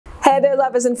Hey there,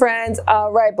 lovers and friends.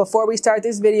 All right, before we start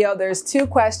this video, there's 2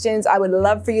 questions I would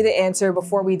love for you to answer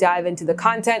before we dive into the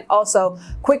content. Also,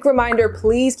 quick reminder,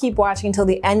 please keep watching until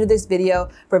the end of this video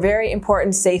for very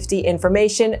important safety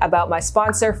information about my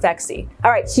sponsor, Phexxi.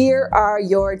 All right, here are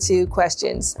your 2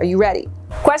 questions. Are you ready?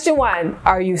 Question 1,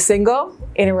 are you single,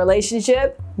 in a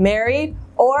relationship, married,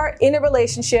 or in a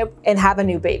relationship and have a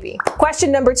new baby?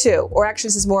 Question number 2, or actually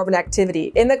this is more of an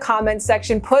activity. In the comments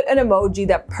section, put an emoji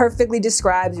that perfectly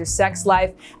describes your sex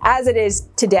life as it is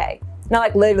today. Not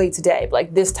like literally today, but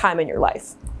like this time in your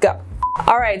life. Go.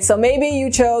 All right, so maybe you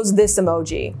chose this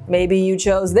emoji. Maybe you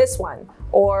chose this one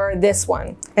or this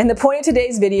one. And the point of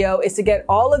today's video is to get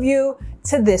all of you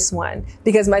to this one,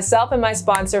 because myself and my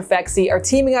sponsor Phexxi are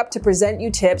teaming up to present you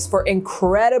tips for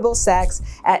incredible sex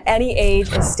at any age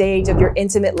and stage of your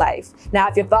intimate life. Now,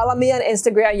 if you follow me on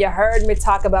Instagram, you heard me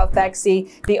talk about Phexxi,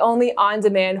 the only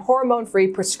on-demand hormone-free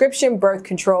prescription birth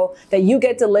control that you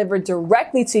get delivered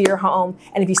directly to your home.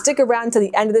 And if you stick around to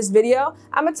the end of this video,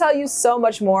 I'm gonna tell you so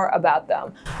much more about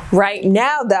them. Right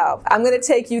now though, I'm gonna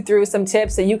take you through some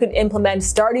tips that you can implement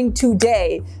starting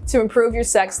today to improve your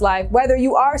sex life, whether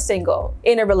you are single,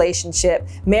 in a relationship,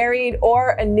 married,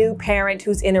 or a new parent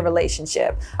who's in a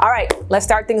relationship. All right, let's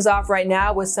start things off right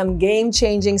now with some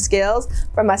game-changing skills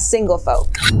from my single folk.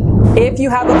 If you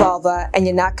have a vulva and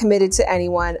you're not committed to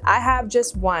anyone, I have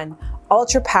just one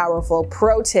ultra powerful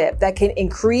pro tip that can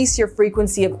increase your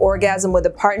frequency of orgasm with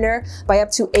a partner by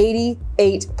up to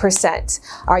 88%.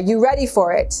 Are you ready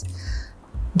for it?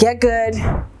 Get good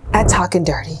at talking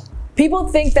dirty. People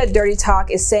think that dirty talk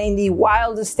is saying the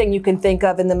wildest thing you can think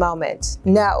of in the moment.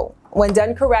 No. When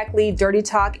done correctly, dirty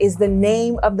talk is the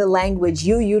name of the language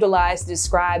you utilize to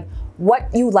describe what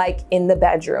you like in the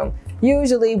bedroom,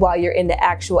 usually while you're in the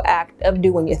actual act of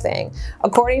doing your thing.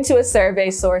 According to a survey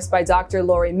sourced by Dr.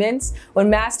 Lori Mintz,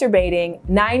 when masturbating,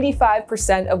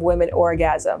 95% of women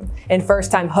orgasm. In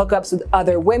first-time hookups with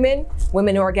other women,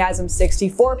 women orgasm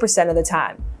 64% of the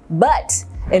time. But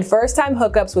in first-time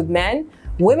hookups with men,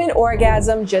 women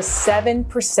orgasm just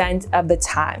 7% of the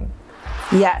time.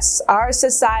 Yes, our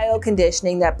societal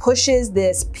conditioning that pushes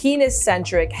this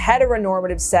penis-centric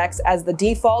heteronormative sex as the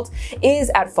default is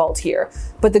at fault here.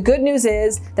 But the good news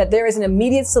is that there is an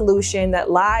immediate solution that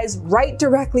lies right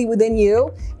directly within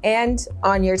you and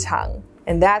on your tongue.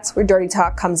 And that's where dirty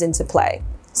talk comes into play.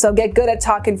 So get good at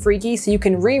talking freaky so you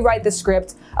can rewrite the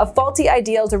script of faulty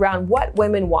ideals around what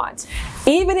women want.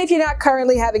 Even if you're not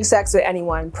currently having sex with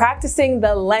anyone, practicing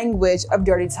the language of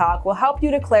dirty talk will help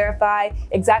you to clarify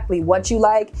exactly what you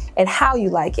like and how you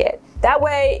like it. That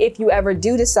way, if you ever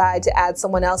do decide to add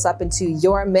someone else up into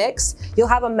your mix, you'll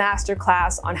have a master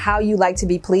class on how you like to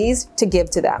be pleased to give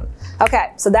to them.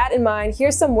 Okay, so that in mind,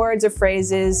 here's some words or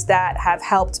phrases that have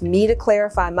helped me to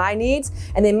clarify my needs,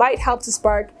 and they might help to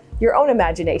spark your own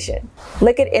imagination.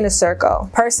 Lick it in a circle.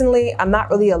 Personally, I'm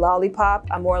not really a lollipop.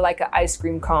 I'm more like an ice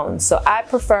cream cone. So I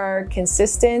prefer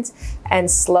consistent and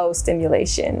slow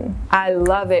stimulation. I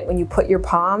love it when you put your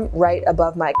palm right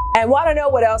above my. And want to know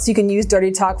what else you can use dirty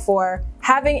talk for?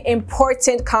 Having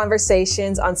important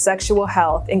conversations on sexual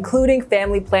health, including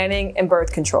family planning and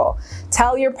birth control.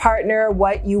 Tell your partner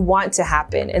what you want to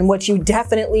happen and what you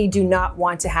definitely do not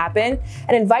want to happen,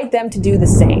 and invite them to do the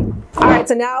same. All right,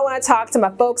 so now I want to talk to my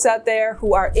folks out there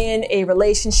who are in a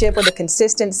relationship with a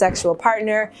consistent sexual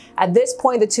partner. At this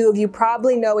point, the two of you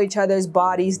probably know each other's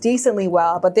bodies decently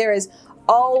well, but there is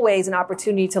always an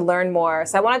opportunity to learn more.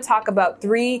 So I want to talk about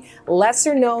 3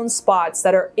 lesser known spots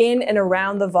that are in and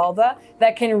around the vulva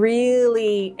that can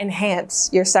really enhance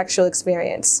your sexual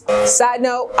experience. Side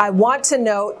note, I want to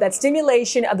note that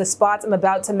stimulation of the spots I'm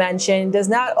about to mention does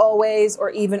not always or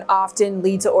even often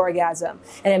lead to orgasm.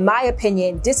 And in my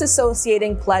opinion,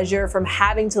 disassociating pleasure from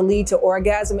having to lead to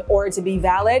orgasm in order to be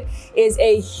valid is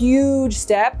a huge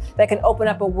step that can open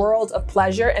up a world of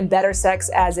pleasure and better sex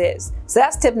as is. So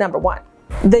that's tip number 1.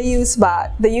 The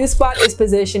U-spot. The U-spot is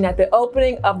positioned at the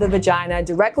opening of the vagina,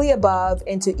 directly above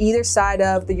and to either side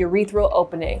of the urethral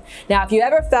opening. Now, if you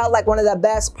ever felt like one of the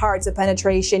best parts of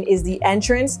penetration is the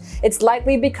entrance, it's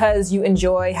likely because you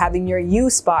enjoy having your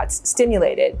U-spots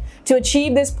stimulated. To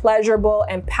achieve this pleasurable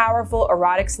and powerful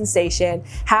erotic sensation,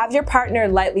 have your partner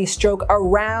lightly stroke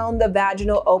around the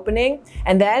vaginal opening,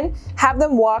 and then have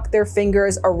them walk their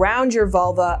fingers around your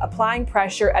vulva, applying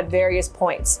pressure at various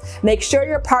points. Make sure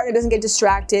your partner doesn't get distracted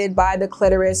distracted by the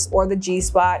clitoris or the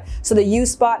G-spot, so the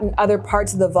U-spot and other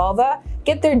parts of the vulva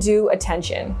get their due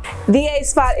attention. The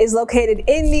A-spot is located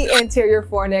in the anterior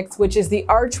fornix, which is the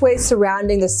archway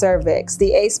surrounding the cervix.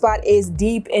 The A-spot is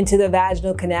deep into the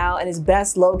vaginal canal and is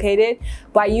best located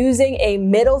by using a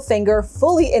middle finger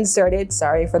fully inserted,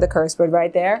 sorry for the curse word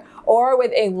right there, or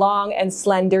with a long and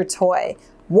slender toy.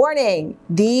 Warning,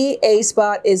 the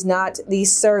A-spot is not the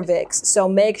cervix, so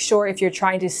make sure if you're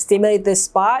trying to stimulate this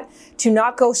spot to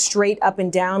not go straight up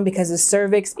and down, because the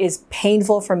cervix is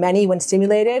painful for many when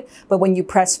stimulated, but when you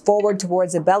press forward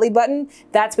towards the belly button,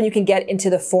 that's when you can get into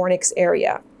the fornix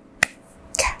area.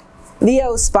 The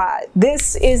O spot.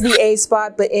 This is the A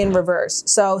spot, but in reverse.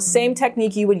 So same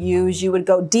technique you would use. You would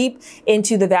go deep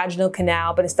into the vaginal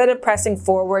canal, but instead of pressing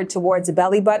forward towards the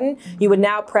belly button, you would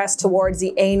now press towards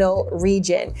the anal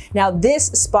region. Now this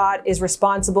spot is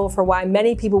responsible for why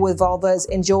many people with vulvas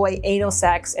enjoy anal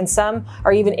sex, and some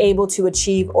are even able to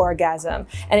achieve orgasm.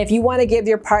 And if you want to give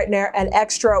your partner an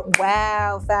extra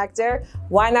wow factor,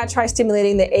 why not try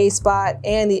stimulating the A spot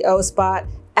and the O spot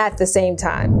at the same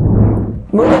time?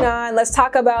 Moving on, let's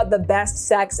talk about the best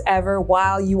sex ever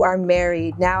while you are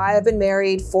married. Now, I have been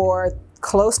married for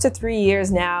close to 3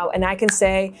 years now, and I can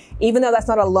say, even though that's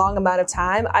not a long amount of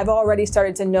time, I've already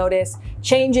started to notice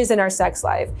changes in our sex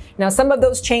life. Now, some of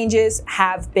those changes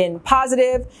have been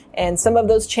positive, and some of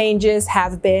those changes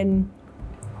have been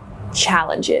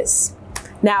challenges.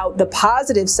 Now, the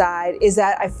positive side is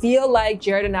that I feel like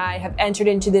Jared and I have entered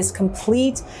into this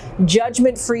complete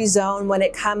judgment-free zone when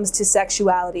it comes to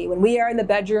sexuality. When we are in the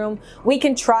bedroom, we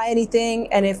can try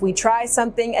anything, and if we try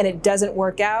something and it doesn't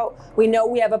work out, we know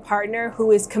we have a partner who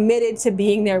is committed to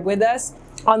being there with us.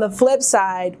 On the flip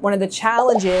side, one of the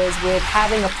challenges with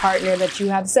having a partner that you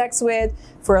have sex with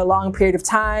for a long period of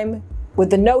time, with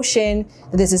the notion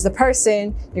that this is the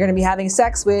person you're going to be having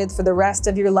sex with for the rest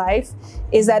of your life,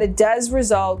 is that it does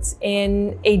result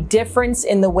in a difference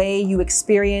in the way you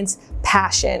experience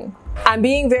passion. I'm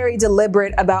being very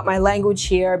deliberate about my language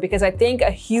here because I think a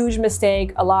huge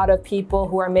mistake a lot of people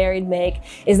who are married make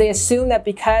is they assume that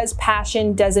because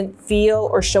passion doesn't feel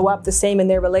or show up the same in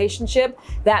their relationship,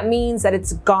 that means that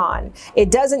it's gone.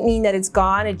 It doesn't mean that it's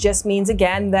gone. It just means,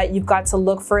 again, that you've got to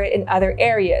look for it in other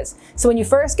areas. So when you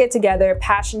first get together,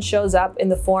 passion shows up in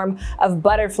the form of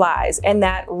butterflies and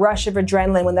that rush of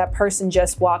adrenaline when that person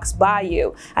just walks by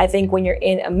you. I think when you're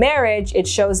in a marriage, it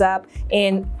shows up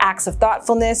in acts of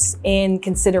thoughtfulness, in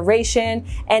consideration,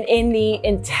 and in the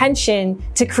intention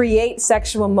to create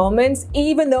sexual moments,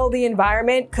 even though the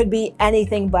environment could be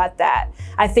anything but that.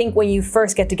 I think when you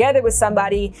first get together with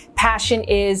somebody, passion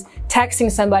is texting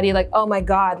somebody like, oh my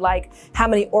God, like, how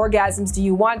many orgasms do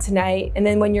you want tonight? And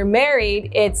then when you're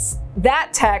married, it's that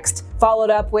text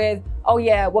followed up with, oh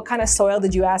yeah, what kind of soil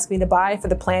did you ask me to buy for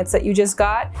the plants that you just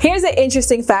got? Here's an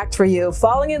interesting fact for you.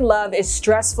 Falling in love is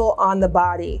stressful on the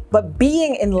body, but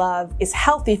being in love is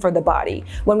healthy for the body.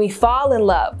 When we fall in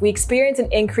love, we experience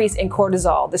an increase in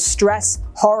cortisol, the stress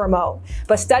hormone.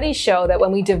 But studies show that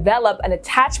when we develop an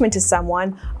attachment to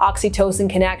someone, oxytocin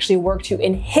can actually work to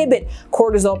inhibit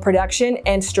cortisol production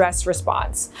and stress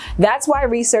response. That's why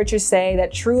researchers say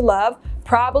that true love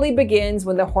probably begins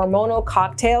when the hormonal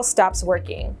cocktail stops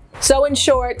working. So in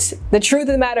short, the truth of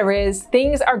the matter is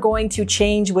things are going to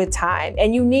change with time,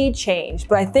 and you need change.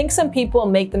 But I think some people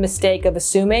make the mistake of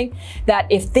assuming that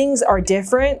if things are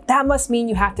different, that must mean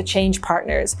you have to change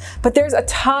partners. But there's a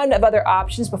ton of other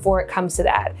options before it comes to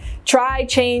that. Try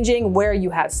changing where you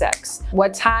have sex,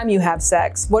 what time you have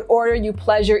sex, what order you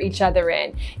pleasure each other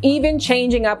in. Even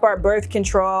changing up our birth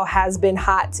control has been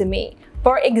hot to me.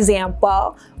 For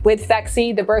example, with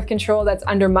Phexxi, the birth control that's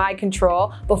under my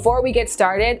control, before we get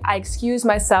started, I excuse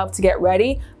myself to get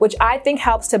ready, which I think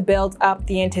helps to build up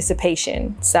the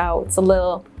anticipation. So it's a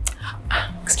little,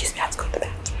 excuse me, I have to go to the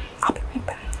bathroom. I'll be right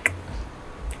back.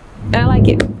 And I like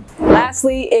it.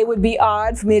 Lastly, it would be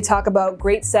odd for me to talk about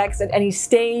great sex at any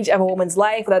stage of a woman's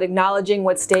life without acknowledging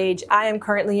what stage I am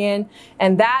currently in,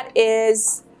 and that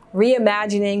is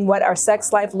reimagining what our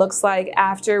sex life looks like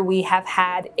after we have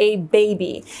had a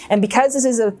baby. And because this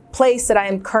is a place that I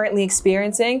am currently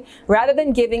experiencing, rather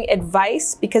than giving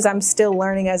advice, because I'm still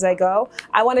learning as I go,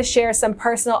 I want to share some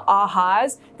personal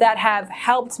ahas that have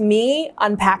helped me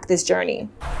unpack this journey.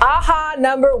 Aha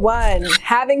number one,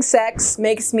 having sex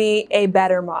makes me a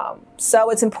better mom.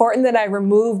 So it's important that I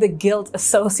remove the guilt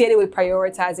associated with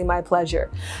prioritizing my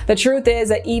pleasure. The truth is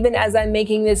that even as I'm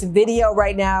making this video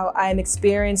right now, I'm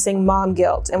experiencing experiencing mom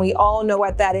guilt. And we all know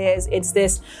what that is. It's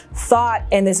this thought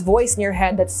and this voice in your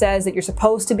head that says that you're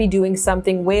supposed to be doing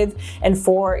something with and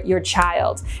for your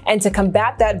child. And to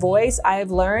combat that voice, I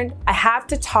have learned I have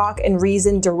to talk and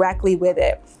reason directly with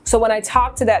it. So when I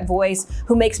talk to that voice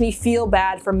who makes me feel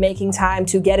bad for making time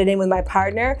to get it in with my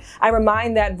partner, I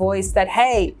remind that voice that,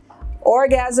 hey,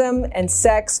 orgasm and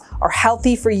sex are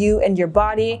healthy for you and your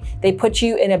body. They put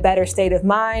you in a better state of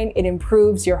mind. It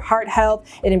improves your heart health.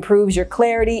 It improves your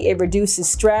clarity. It reduces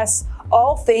stress.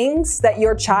 All things that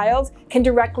your child can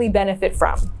directly benefit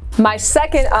from. My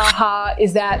second aha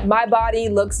is that my body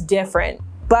looks different,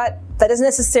 but that doesn't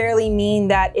necessarily mean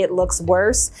that it looks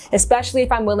worse, especially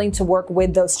if I'm willing to work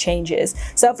with those changes.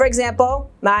 So for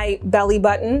example, my belly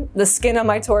button, the skin on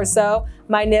my torso,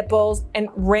 my nipples, and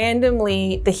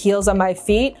randomly the heels on my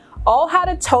feet all had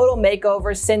a total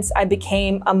makeover since I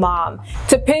became a mom.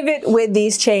 To pivot with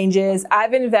these changes,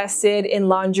 I've invested in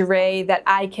lingerie that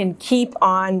I can keep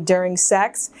on during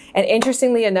sex. And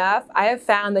interestingly enough, I have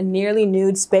found the nearly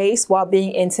nude space while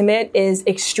being intimate is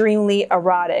extremely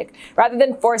erotic. Rather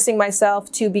than forcing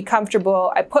myself to be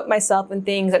comfortable, I put myself in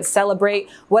things that celebrate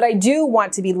what I do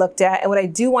want to be looked at and what I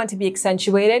do want to be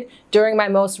accentuated during my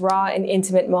most raw and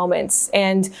intimate moments.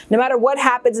 And no matter what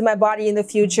happens in my body in the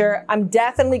future, I'm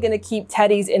definitely going to keep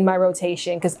teddies in my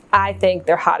rotation because I think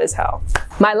they're hot as hell.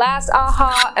 My last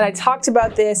aha, and I talked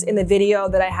about this in the video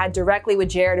that I had directly with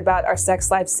Jared about our sex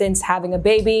life since having a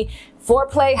baby,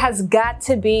 foreplay has got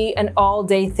to be an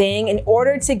all-day thing in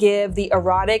order to give the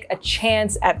erotic a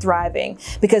chance at thriving.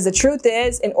 Because the truth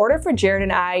is, in order for Jared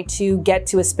and I to get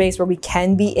to a space where we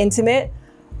can be intimate,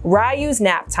 Ryu's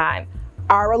nap time,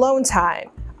 our alone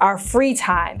time, our free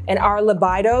time, and our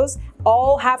libidos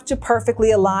all have to perfectly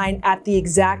align at the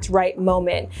exact right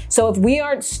moment. So if we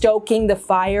aren't stoking the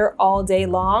fire all day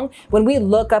long, when we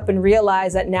look up and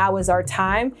realize that now is our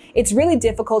time, it's really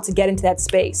difficult to get into that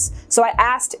space. So I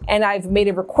asked and I've made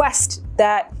a request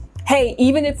that, hey,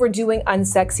 even if we're doing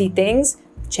unsexy things,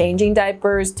 changing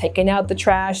diapers, taking out the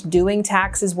trash, doing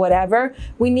taxes, whatever,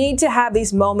 we need to have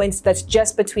these moments that's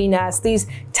just between us, these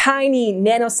tiny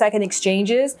nanosecond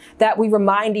exchanges that we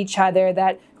remind each other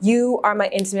that you are my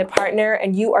intimate partner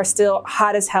and you are still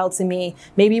hot as hell to me.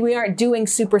 Maybe we aren't doing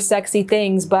super sexy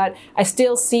things, but I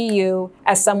still see you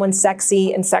as someone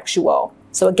sexy and sexual.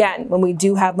 So again, when we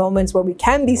do have moments where we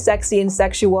can be sexy and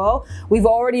sexual, we've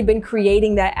already been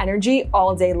creating that energy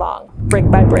all day long, brick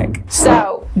by brick.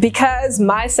 So because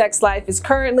my sex life is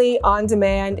currently on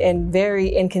demand and very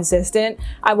inconsistent,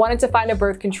 I wanted to find a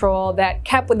birth control that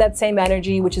kept with that same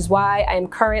energy, which is why I am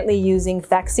currently using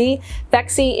Phexxi.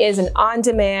 Phexxi is an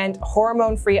on-demand,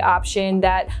 hormone-free option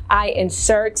that I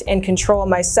insert and control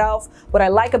myself. What I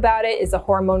like about it is the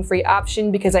hormone-free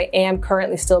option because I am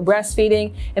currently still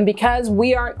breastfeeding, and because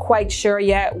we aren't quite sure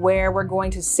yet where we're going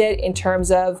to sit in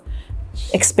terms of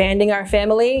expanding our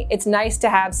family, it's nice to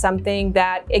have something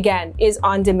that, again, is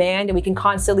on demand and we can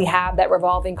constantly have that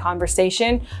revolving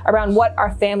conversation around what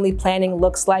our family planning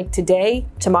looks like today,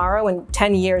 tomorrow, and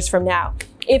 10 years from now.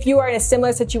 If you are in a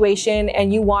similar situation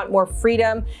and you want more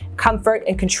freedom, comfort,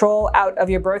 and control out of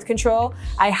your birth control,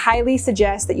 I highly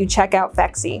suggest that you check out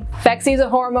Phexxi. Phexxi is a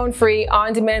hormone-free,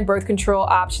 on-demand birth control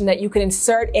option that you can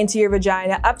insert into your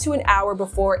vagina up to an hour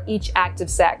before each act of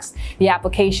sex. The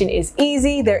application is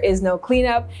easy, there is no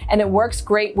cleanup, and it works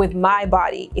great with my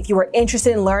body. If you are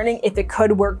interested in learning if it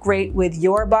could work great with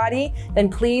your body, then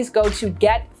please go to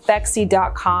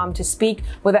Phexxi.com to speak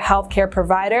with a healthcare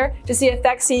provider to see if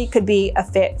Phexxi could be a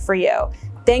fit for you.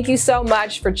 Thank you so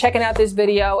much for checking out this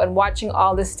video and watching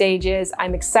all the stages.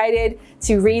 I'm excited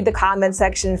to read the comment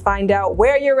section and find out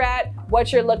where you're at,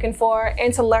 what you're looking for,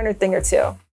 and to learn a thing or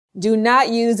two. Do not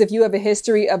use if you have a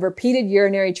history of repeated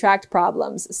urinary tract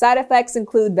problems. Side effects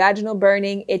include vaginal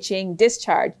burning, itching,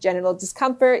 discharge, genital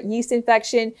discomfort, yeast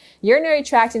infection, urinary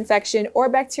tract infection, or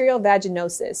bacterial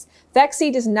vaginosis.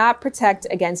 Phexxi does not protect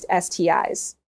against STIs.